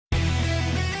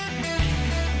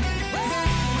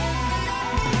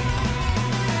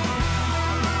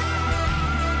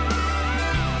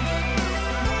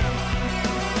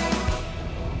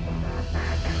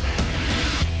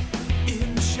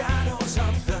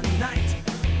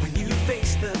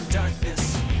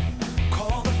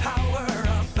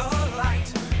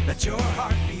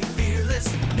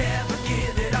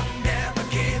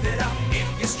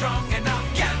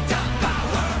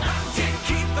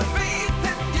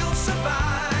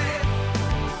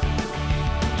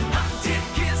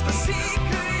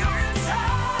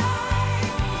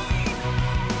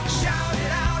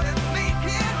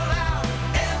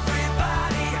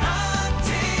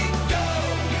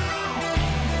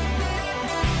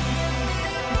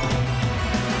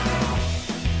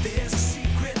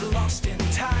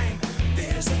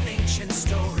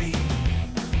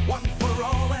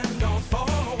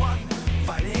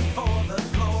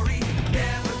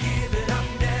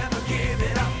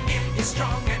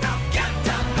strong enough, got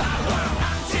the power.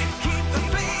 Huntik, keep the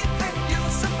faith and you'll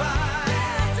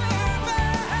survive.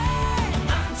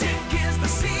 Huntik is the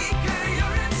seeker,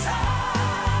 you're inside.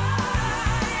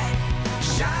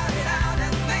 Shout it out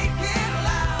and make it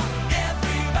loud.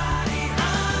 Everybody,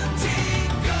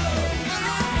 Huntik, go!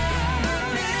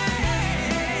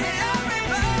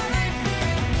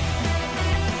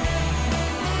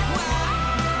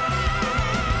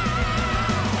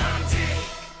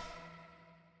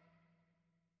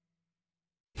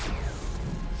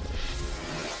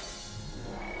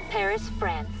 Paris,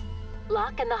 France.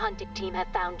 Locke and the Huntik team have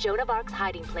found Joan of Arc's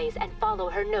hiding place and follow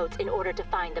her notes in order to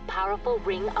find the powerful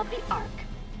Ring of the Ark.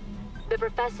 The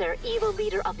Professor, evil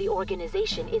leader of the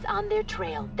organization, is on their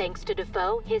trail thanks to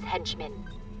Defoe, his henchman.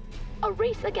 A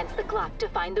race against the clock to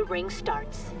find the ring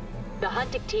starts. The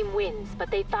Huntik team wins, but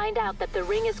they find out that the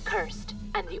ring is cursed,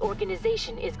 and the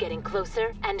organization is getting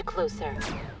closer and closer.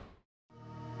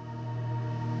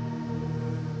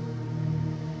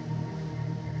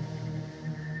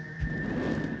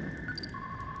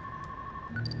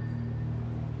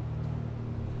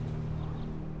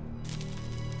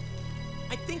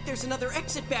 I think there's another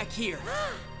exit back here.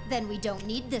 Then we don't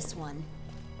need this one.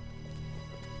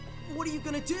 What are you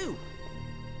gonna do?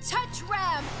 Touch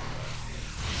ram!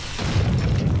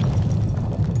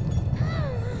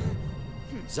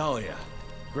 Zalia,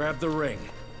 grab the ring.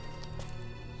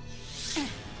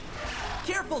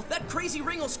 Careful! That crazy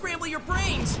ring will scramble your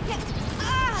brains! Head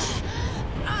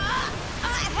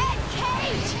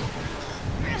cage!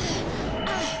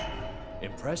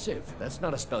 Impressive. That's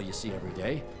not a spell you see every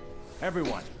day.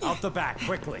 Everyone, out the back,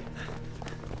 quickly.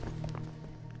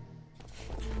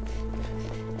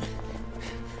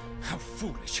 How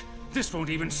foolish. This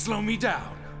won't even slow me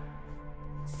down.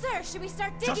 Sir, should we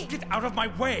start digging? Just get out of my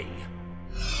way!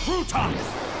 Crouton!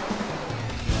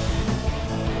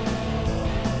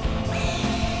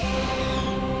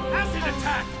 Acid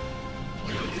attack!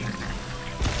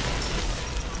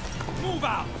 Move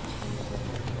out!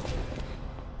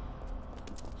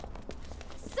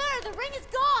 Sir, the ring is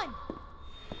gone!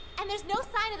 And there's no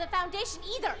sign of the Foundation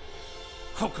either.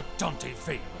 How could Dante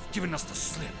fail have given us the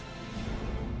slip?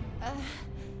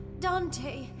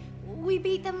 Dante, we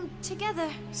beat them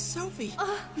together. Sophie,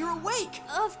 you're awake!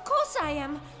 Of course I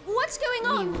am. What's going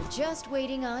on? We were just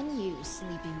waiting on you,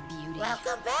 Sleeping Beauty.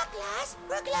 Welcome back, lass.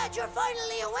 We're glad you're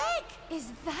finally awake.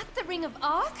 Is that the Ring of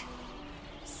Arc?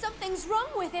 Something's wrong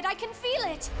with it. I can feel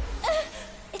it.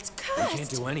 It's I cursed. can't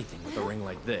do anything with a ring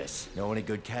like this. Know any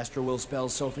good caster will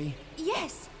spells, Sophie?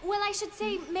 Yes. Well, I should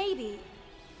say maybe.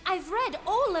 I've read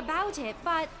all about it,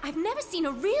 but I've never seen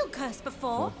a real curse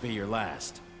before. Won't be your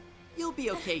last. You'll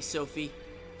be okay, Sophie.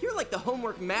 You're like the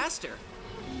homework master.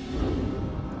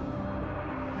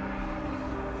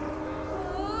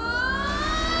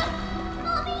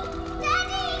 Mommy!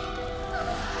 Daddy!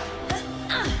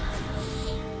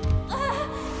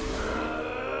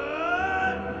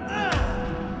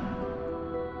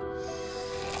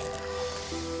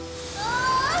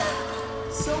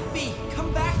 Sophie,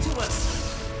 come back to us!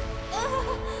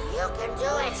 You can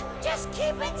do it. Just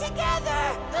keep it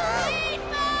together.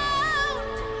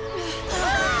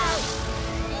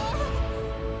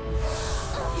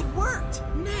 It worked!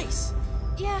 Nice!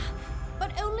 Yeah,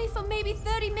 but only for maybe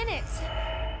 30 minutes.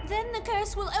 Then the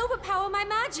curse will overpower my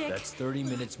magic. That's 30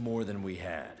 minutes more than we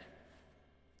had.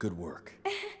 Good work.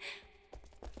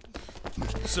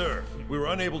 Sir, we were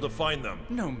unable to find them.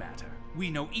 No matter. We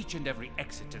know each and every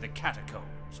exit to the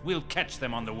catacombs. We'll catch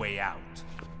them on the way out.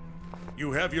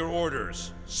 You have your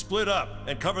orders. Split up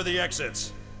and cover the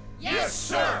exits. Yes,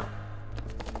 sir!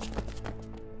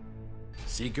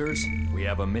 Seekers, we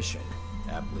have a mission,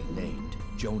 aptly named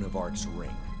Joan of Arc's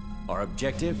Ring. Our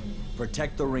objective?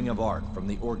 Protect the Ring of Arc from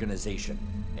the organization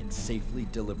and safely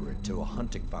deliver it to a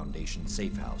Huntik Foundation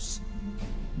safe house.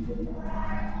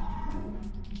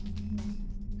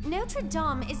 Notre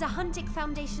Dame is a Huntik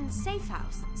Foundation safe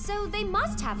house, so they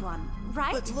must have one,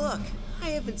 right? But look, I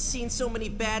haven't seen so many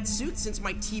bad suits since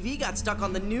my TV got stuck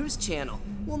on the news channel.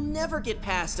 We'll never get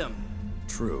past them.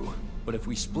 True, but if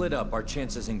we split up, our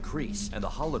chances increase, and the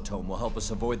holotome will help us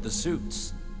avoid the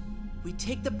suits. We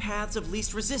take the paths of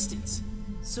least resistance.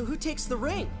 So who takes the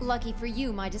ring? Lucky for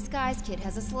you, my disguise kit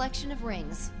has a selection of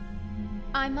rings.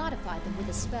 I modified them with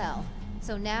a spell,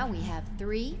 so now we have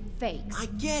 3 fakes. I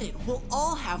get it. We'll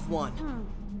all have one.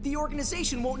 The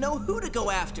organization won't know who to go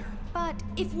after. But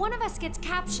if one of us gets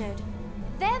captured,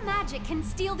 their magic can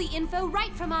steal the info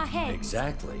right from our heads.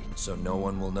 Exactly, so no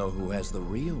one will know who has the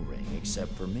real ring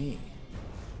except for me.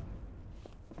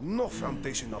 No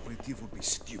Foundation operative would be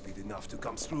stupid enough to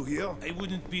come through here. I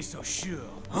wouldn't be so sure.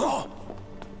 Oh!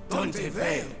 Dante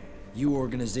Vale! You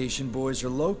organization boys are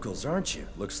locals, aren't you?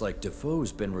 Looks like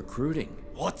Defoe's been recruiting.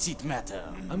 What's it matter?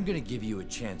 I'm gonna give you a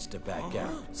chance to back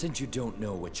out, since you don't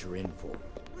know what you're in for.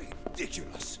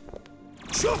 Ridiculous.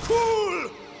 So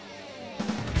cool!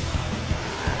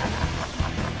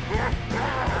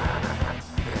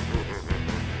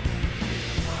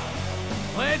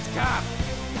 Let's go!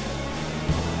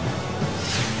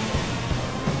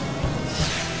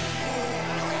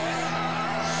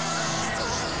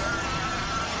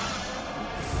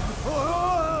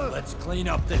 Let's clean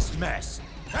up this mess.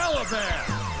 Caliban!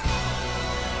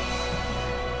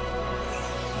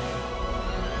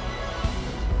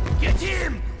 Get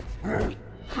him!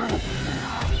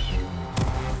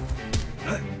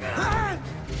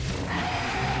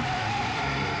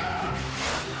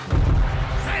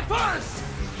 Reverse!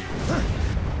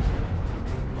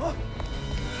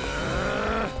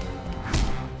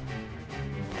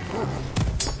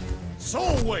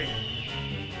 Soul Wing!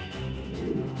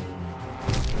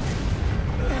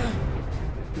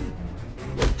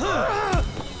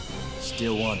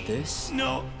 Still want this?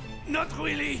 No, not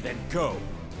really. Then go.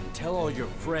 Tell all your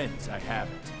friends I have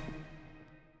it.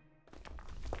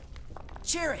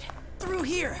 Jared, through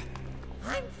here!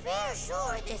 I'm fair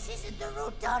sure this isn't the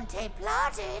route Dante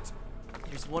plotted.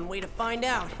 There's one way to find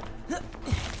out.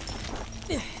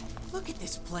 Look at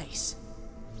this place.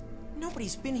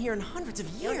 Nobody's been here in hundreds of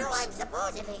years. You know I'm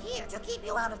supposedly here to keep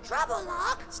you out of trouble,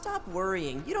 Locke. Stop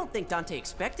worrying. You don't think Dante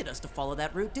expected us to follow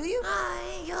that route, do you?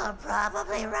 You're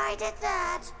probably right at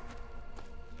that.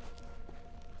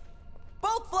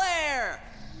 Bolt flare!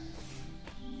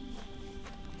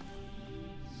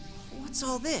 What's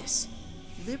all this?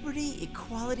 Liberty,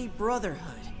 equality,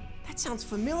 brotherhood. That sounds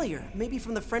familiar. Maybe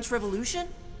from the French Revolution?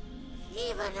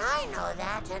 Even I know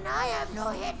that, and I have no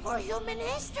head for human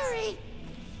history.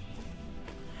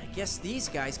 I guess these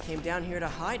guys came down here to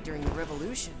hide during the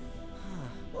Revolution.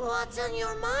 What's on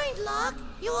your mind, Locke?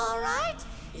 You alright?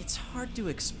 It's hard to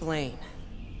explain.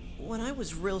 When I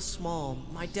was real small,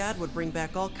 my dad would bring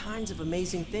back all kinds of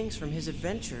amazing things from his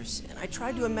adventures, and I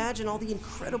tried to imagine all the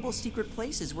incredible secret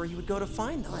places where he would go to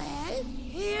find them. Well,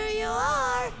 here you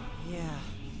are. Yeah,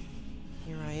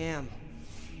 here I am.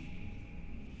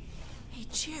 Hey,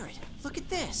 Jared, look at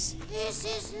this. This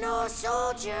is no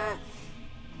soldier.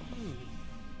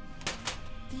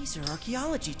 These are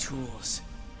archaeology tools.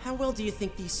 How well do you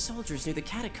think these soldiers knew the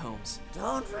catacombs?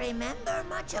 Don't remember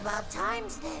much about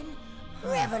times then.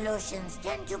 Revolutions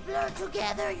tend to blur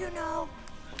together, you know.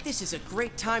 This is a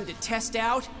great time to test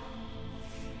out...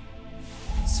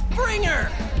 Springer!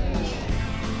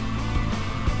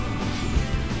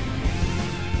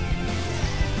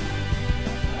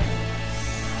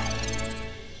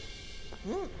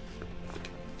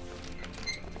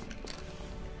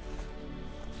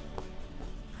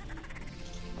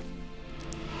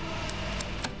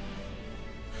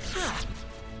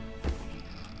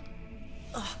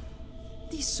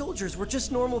 These soldiers were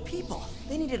just normal people.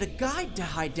 They needed a guide to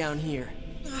hide down here.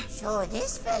 So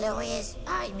this fellow was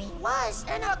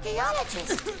an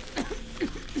archaeologist.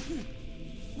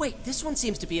 Wait, this one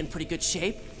seems to be in pretty good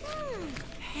shape.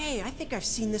 Hey, I think I've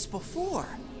seen this before.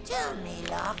 Tell me,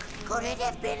 Locke, could it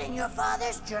have been in your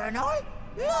father's journal?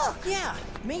 Look! Yeah,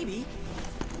 maybe.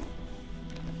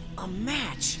 A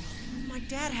match. My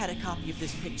dad had a copy of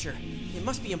this picture. It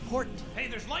must be important. Hey,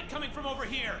 there's light coming from over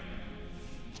here.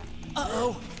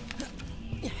 Uh-oh.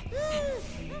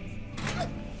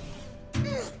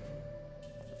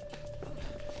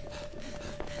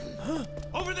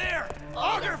 Over there!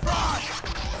 Auger Frost!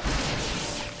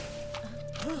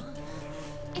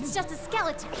 It's just a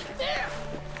skeleton. There!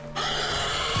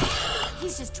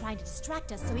 He's just trying to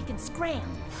distract us so he can scram.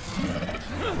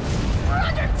 We're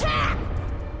under attack!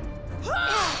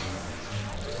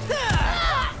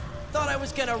 Thought I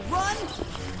was gonna run?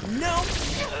 No.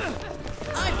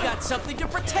 I've got something to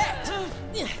protect.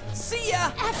 See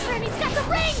ya! After him, he's got the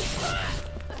ring!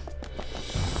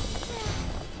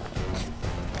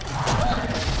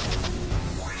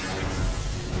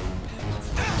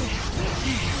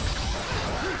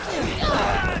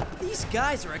 These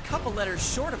guys are a couple letters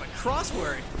short of a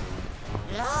crossword.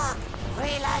 Look,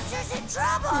 Freelancer's in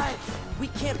trouble! We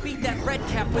can't beat that red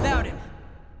cap without him.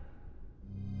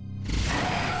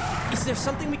 Is there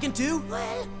something we can do?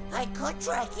 Well, I could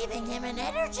try giving him an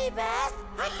energy bath.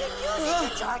 I can use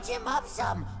it to charge him up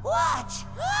some. Watch!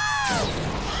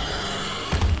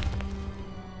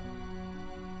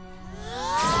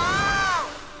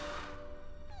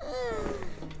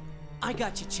 I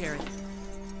got you, Cherry.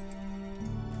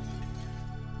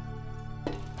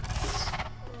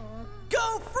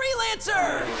 Go,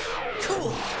 Freelancer!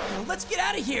 Cool. Now let's get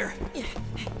out of here.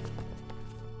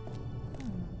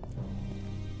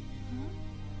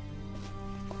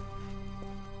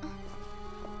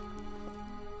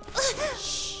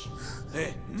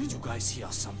 guys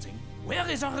hear something? Where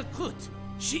is our recruit?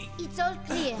 She... It's all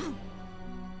clear.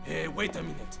 Hey, wait a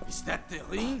minute. Is that the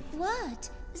ring? What?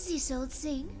 This old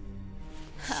thing?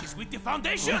 She's with the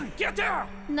Foundation! Get her!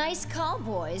 Nice call,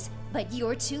 boys, but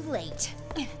you're too late.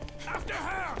 After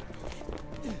her!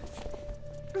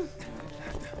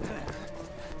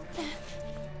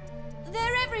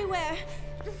 They're everywhere.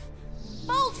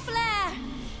 Bolt flare!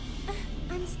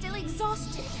 I'm still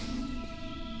exhausted.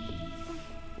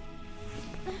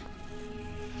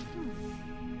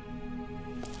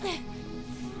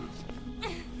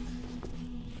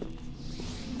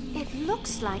 It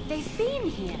looks like they've been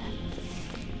here.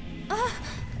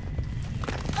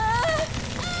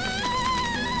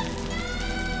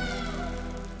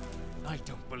 I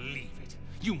don't believe it.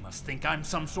 You must think I'm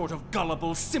some sort of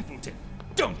gullible simpleton,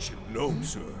 don't you? No,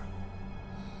 sir.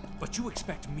 But you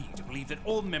expect me to believe that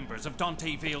all members of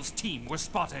Dante Vale's team were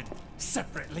spotted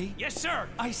separately? Yes, sir.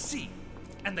 I see.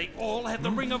 And they all had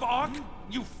the Ring of Arc?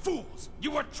 You fools!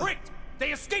 You were tricked!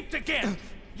 They escaped again!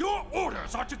 Your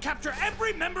orders are to capture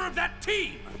every member of that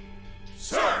team!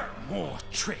 Sir! More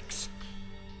tricks.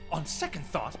 On second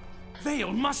thought,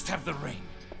 Vale must have the ring.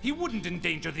 He wouldn't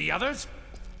endanger the others.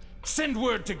 Send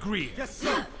word to Greer. Yes,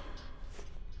 sir.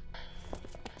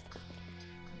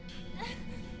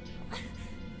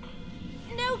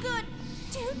 No good.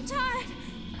 Too tired.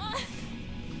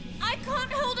 I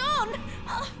can't hold on.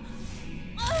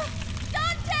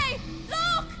 Dante!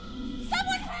 Look!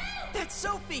 Someone help! That's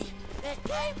Sophie! It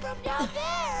came from down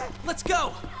there. Let's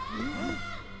go!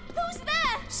 Who's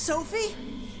there? Sophie?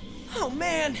 Oh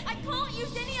man! I can't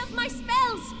use any of my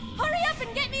spells. Hurry up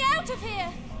and get me out of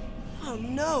here. Oh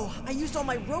no! I used all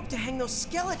my rope to hang those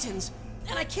skeletons!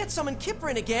 And I can't summon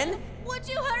Kiprin again! Would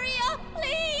you hurry up,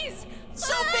 please?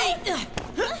 Sophie!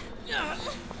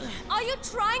 Are you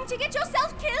trying to get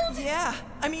yourself killed? Yeah,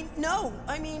 no.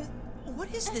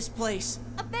 What is this place?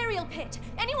 A burial pit.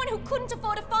 Anyone who couldn't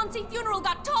afford a fancy funeral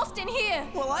got tossed in here.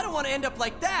 Well, I don't want to end up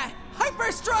like that!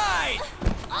 Hyper Stride!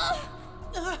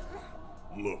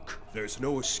 Look, there's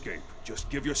no escape. Just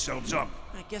give yourselves up.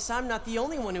 I guess I'm not the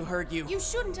only one who heard you. You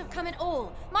shouldn't have come at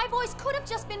all. My voice could have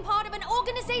just been part of an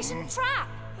organization trap.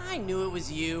 I knew it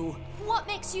was you. What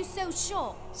makes you so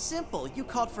sure? Simple, you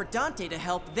called for Dante to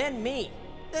help, then me.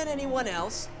 Then anyone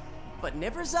else. But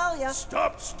never Zalia.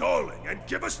 Stop stalling and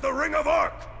give us the Ring of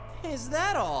Arc! Is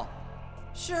that all?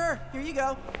 Sure, here you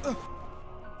go.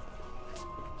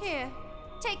 Here,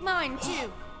 take mine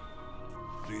too.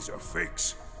 These are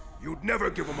fakes. You'd never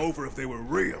give them over if they were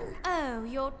real. Oh,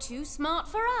 you're too smart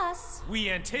for us. We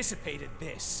anticipated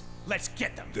this. Let's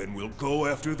get them. Then we'll go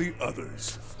after the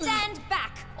others. Stand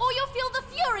back, or you'll feel the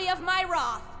fury of my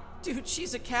wrath. Dude,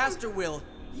 she's a caster, Will.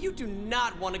 You do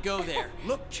not want to go there.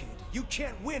 Look, kid, you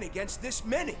can't win against this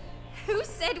many. Who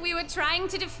said we were trying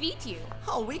to defeat you?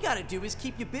 All we gotta do is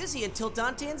keep you busy until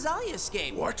Dante and Zalia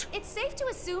escape. What? It's safe to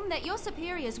assume that your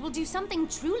superiors will do something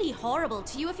truly horrible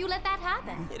to you if you let that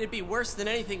happen. It'd be worse than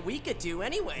anything we could do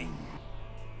anyway.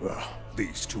 Well,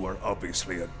 these two are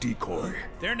obviously a decoy.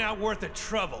 They're not worth the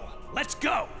trouble. Let's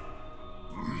go!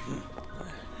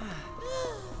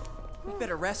 We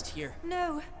better rest here.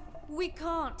 No, we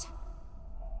can't.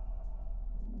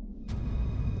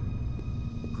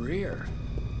 Greer,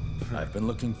 I've been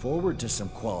looking forward to some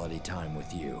quality time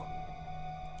with you.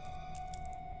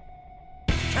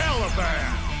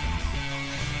 Caliban!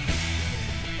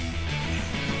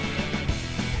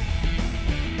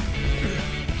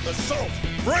 Assault!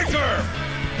 Breaker!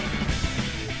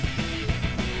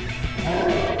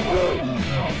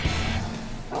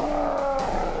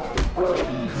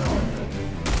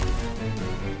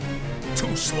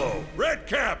 Too slow. Red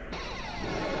Cap!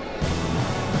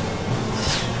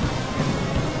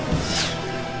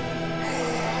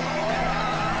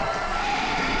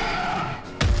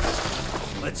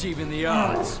 Let's even the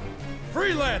odds.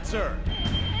 Freelancer!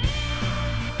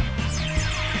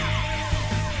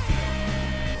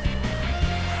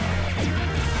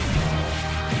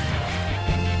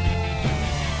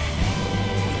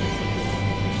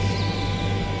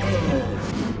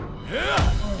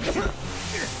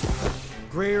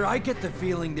 Greer, I get the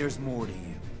feeling there's more to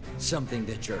you. Something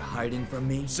that you're hiding from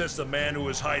me? Says the man who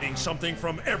is hiding something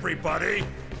from everybody.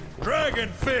 Dragon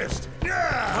Fist!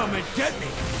 Yeah! Come and get me!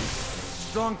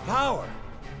 Strong power.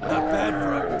 Not bad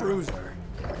for a bruiser.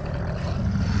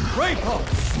 Ray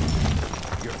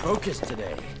Pulse! You're focused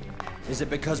today. Is it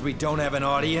because we don't have an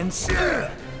audience?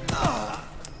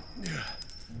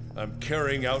 I'm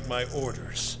carrying out my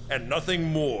orders, and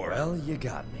nothing more. Well, you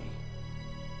got me.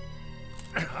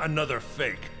 Another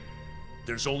fake.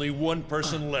 There's only one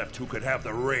person left who could have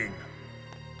the ring.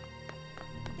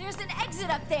 There's an exit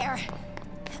up there.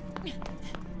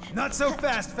 Not so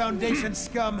fast, Foundation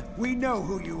scum. We know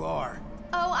who you are.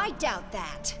 Oh, I doubt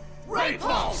that. Right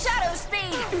pulse! Shadow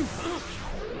speed!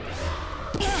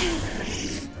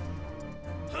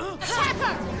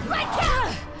 Attacker! Right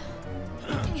kick!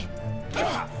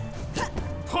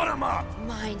 Put him up!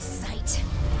 Mind sight.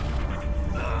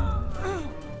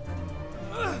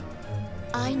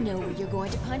 I know where you're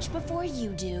going to punch before you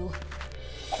do.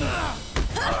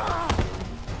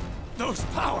 Those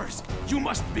powers! You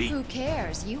must be... Who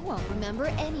cares? You won't remember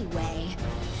anyway.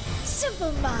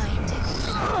 Simple mind.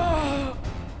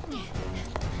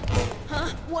 Huh?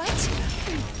 What?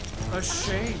 A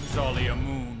shame, Zalia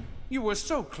Moon. You were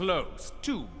so close.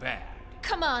 Too bad.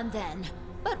 Come on then.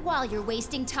 But while you're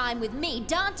wasting time with me,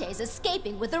 Dante's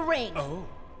escaping with a ring. Oh,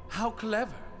 how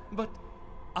clever. But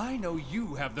I know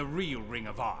you have the real Ring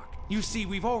of Arc. You see,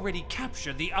 we've already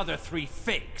captured the other 3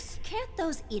 fakes. Can't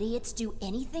those idiots do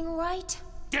anything right?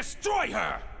 Destroy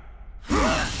her!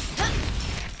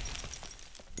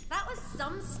 That was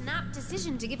some snap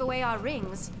decision to give away our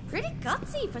rings. Pretty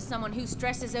gutsy for someone who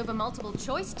stresses over multiple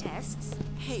choice tests.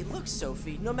 Hey, look,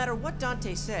 Sophie, no matter what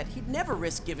Dante said, he'd never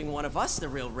risk giving one of us the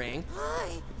real ring.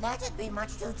 Aye, that'd be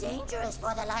much too dangerous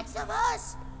for the likes of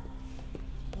us.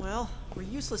 Well, we're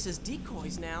useless as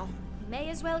decoys now. May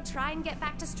as well try and get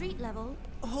back to street level.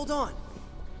 Hold on.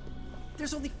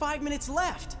 There's only 5 minutes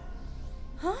left.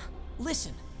 Huh?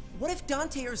 Listen, what if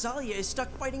Dante or Zalia is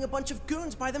stuck fighting a bunch of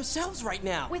goons by themselves right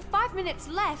now? With 5 minutes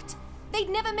left, they'd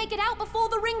never make it out before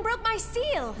the ring broke my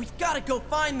seal. We've got to go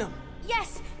find them.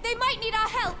 Yes, they might need our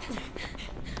help.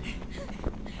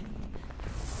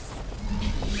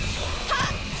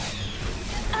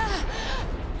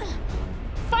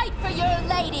 Fight for your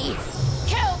lady!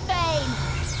 Kill Thane!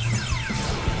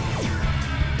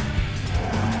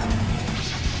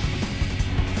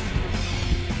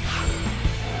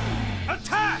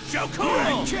 Attack! Joe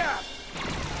Chap!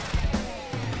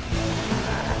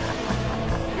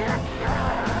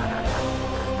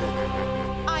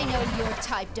 I know your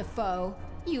type, Defoe.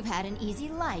 You've had an easy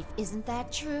life, isn't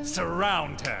that true?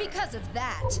 Surround her! Because of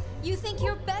that, you think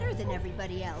you're better than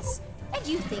everybody else. And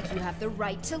you think you have the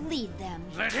right to lead them.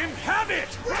 Let him have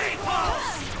it!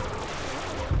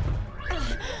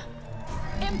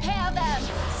 Impale them!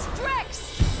 Strix!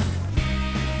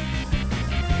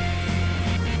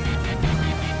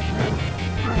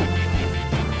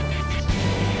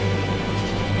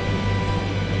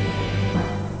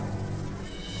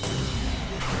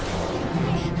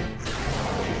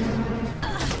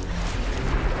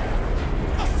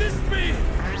 Assist me!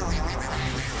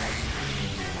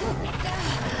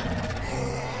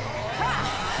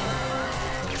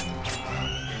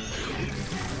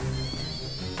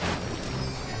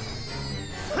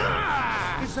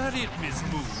 Is that it, Miss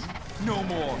Moon? No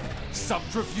more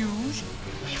subterfuge?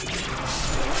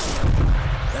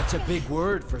 That's a big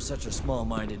word for such a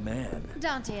small-minded man.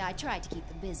 Dante, I tried to keep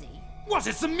them busy. What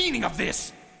is the meaning of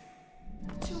this?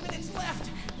 2 minutes left.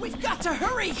 We've got to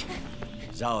hurry.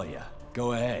 Zalia,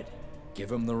 go ahead. Give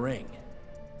him the ring.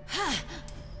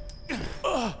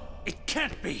 It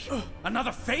can't be!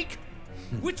 Another fake?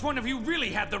 Which one of you really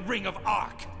had the Ring of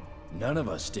Arc? None of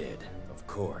us did, of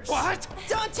course. What?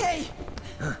 Dante!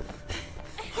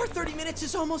 Our 30 minutes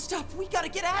is almost up. We gotta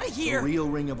get out of here. The real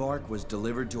Ring of Arc was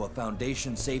delivered to a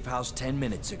Foundation safe house 10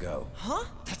 minutes ago. Huh?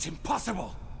 That's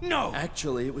impossible! No!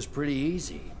 Actually, it was pretty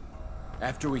easy.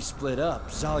 After we split up,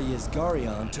 Zalia's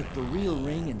Garion took the real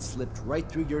ring and slipped right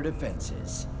through your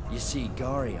defenses. You see,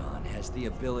 Garion has the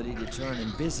ability to turn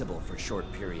invisible for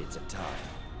short periods of time.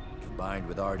 Combined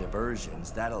with our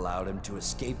diversions, that allowed him to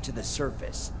escape to the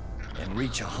surface and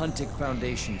reach a Huntik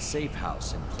Foundation safe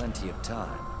house in plenty of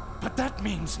time. But that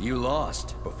means... You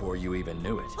lost before you even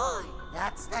knew it. Boy,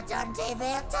 that's the Dante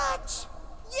Vale touch.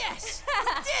 Yes!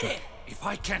 We did it! If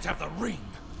I can't have the ring,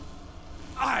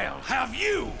 I'll have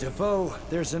you! Defoe,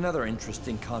 there's another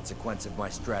interesting consequence of my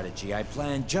strategy I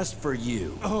planned just for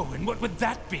you. Oh, and what would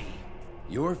that be?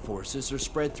 Your forces are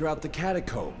spread throughout the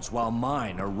catacombs, while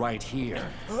mine are right here.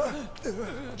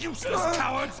 Useless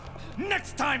cowards!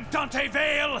 Next time, Dante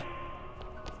Vale!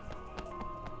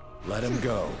 Let him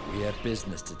go. We have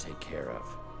business to take care of.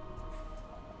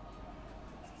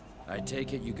 I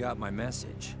take it you got my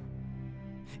message.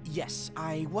 Yes,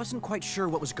 I wasn't quite sure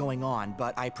what was going on,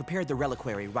 but I prepared the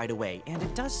reliquary right away, and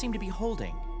it does seem to be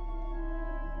holding.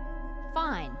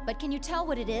 Fine, but can you tell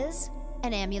what it is?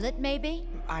 An amulet, maybe?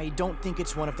 I don't think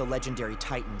it's one of the legendary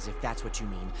titans, if that's what you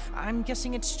mean. I'm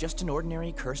guessing it's just an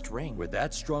ordinary cursed ring. With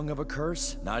that strong of a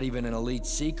curse, not even an elite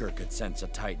seeker could sense a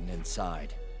titan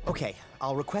inside. Okay,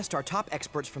 I'll request our top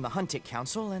experts from the Huntik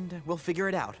Council, and we'll figure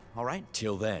it out, all right?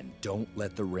 Till then, don't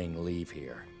let the ring leave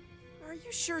here. Are you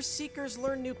you sure Seekers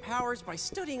learn new powers by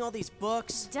studying all these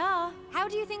books? Duh. How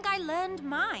do you think I learned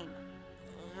mine?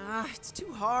 It's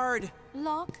too hard.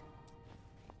 Locke,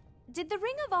 did the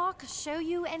Ring of Arc show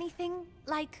you anything?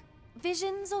 Like,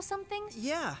 visions or something?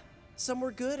 Yeah. Some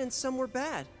were good and some were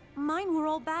bad. Mine were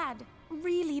all bad.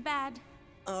 Really bad.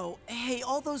 Oh, hey,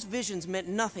 all those visions meant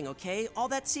nothing, okay? All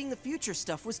that seeing the future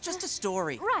stuff was just a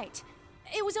story. Right.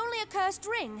 It was only a cursed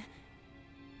ring.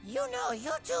 You know,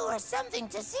 you two are something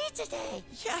to see today.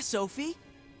 Yeah, Sophie.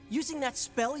 Using that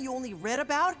spell you only read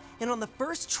about, and on the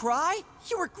first try,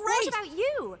 you were great! What about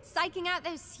you? Psyching out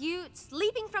those suits,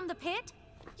 leaping from the pit?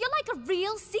 You're like a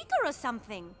real seeker or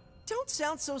something. Don't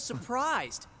sound so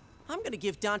surprised. I'm gonna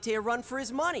give Dante a run for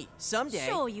his money, someday.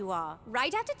 Sure you are.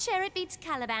 Right after Chariot beats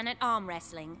Caliban at arm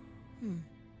wrestling.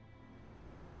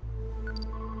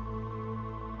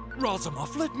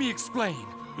 Razumov, let me explain.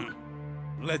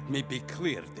 Let me be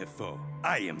clear, Defoe.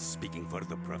 I am speaking for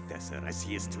the Professor, as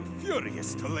he is too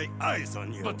furious to lay eyes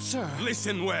on you. But, sir...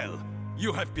 Listen well.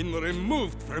 You have been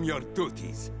removed from your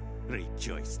duties.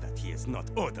 Rejoice that he has not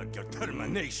ordered your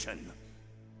termination.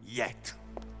 Yet.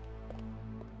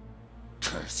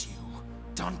 Curse you,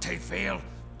 Dante Vale.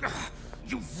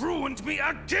 You've ruined me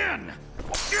again!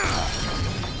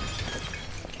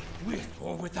 With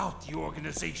or without the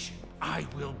organization, I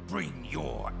will bring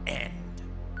your end.